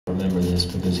remember this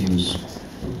because he was,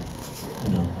 you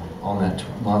know, on that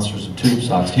Monsters of Tube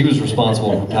Socks. He was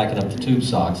responsible for packing up the tube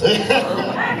socks,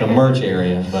 the merch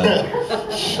area. But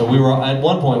so we were at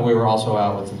one point we were also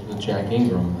out with Jack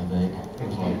Ingram. I think it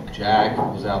was like Jack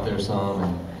was out there some,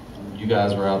 and you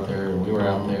guys were out there, and we were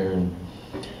out there,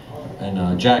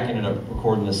 and Jack ended up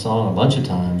recording this song a bunch of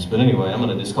times. But anyway,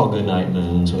 it's called Goodnight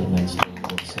Moon, so it makes sense.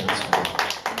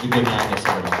 The good nightness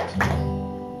of it.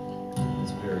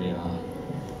 It's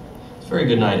very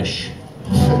good nightish.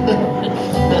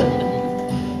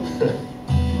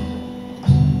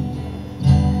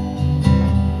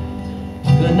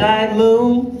 Goodnight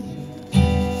moon,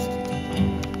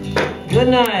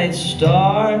 goodnight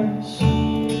stars,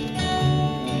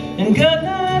 and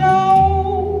goodnight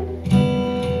old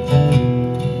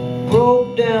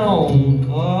broke down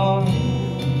car.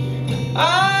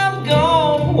 I'm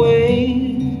gone away,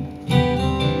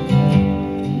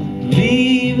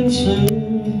 leaving soon.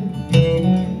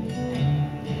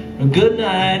 Good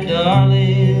night,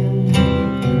 darling.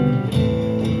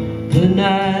 Good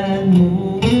night, moon.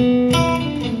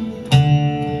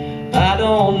 I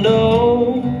don't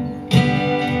know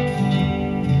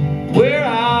where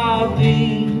I'll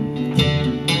be,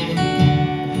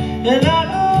 and I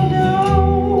don't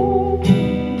know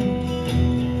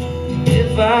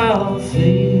if I'll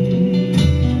see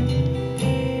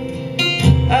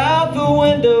out the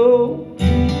window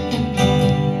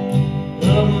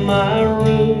of my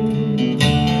room,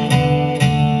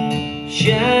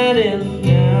 shining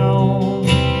down.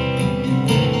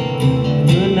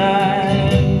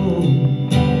 Goodnight moon.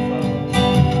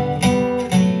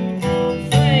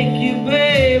 Thank you,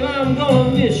 babe, I'm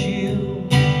gonna miss you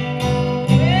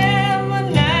when the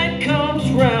night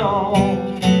comes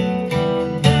round.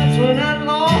 That's when I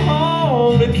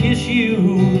long to kiss you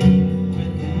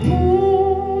with the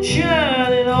moon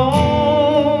shining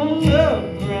on the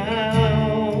ground.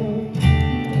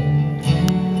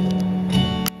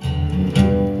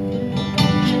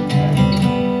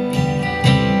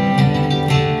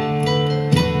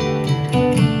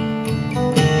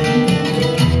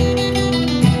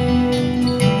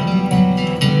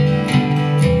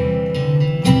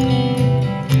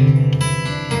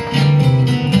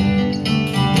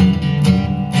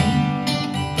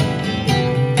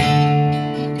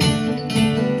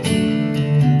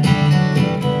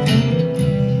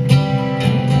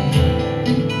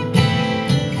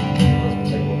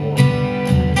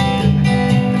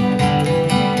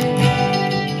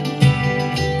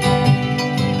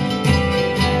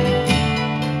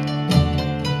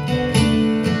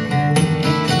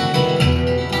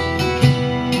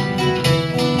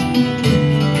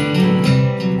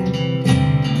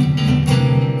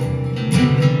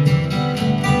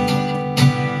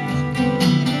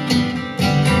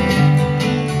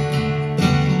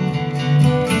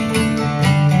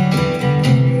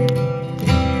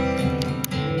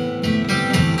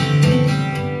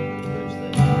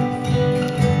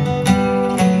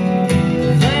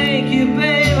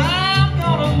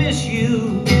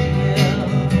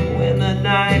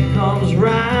 Comes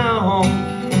round,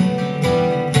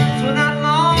 that's when I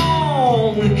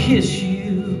long to kiss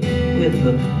you with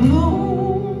the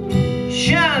moon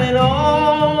shining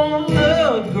on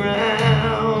the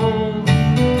ground.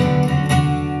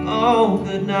 Oh,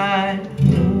 good night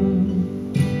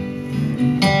moon,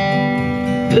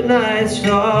 good night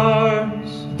stars,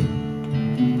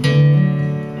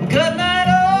 good night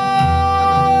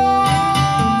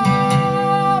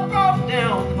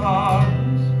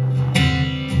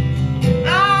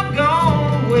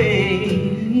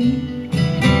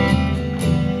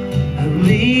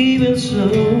leaving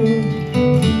soon.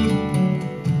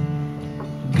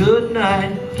 Good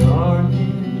night,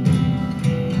 darling.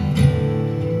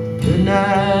 Good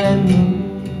night,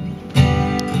 moon.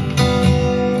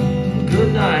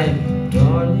 Good night,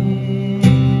 darling.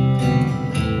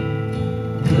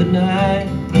 Good night.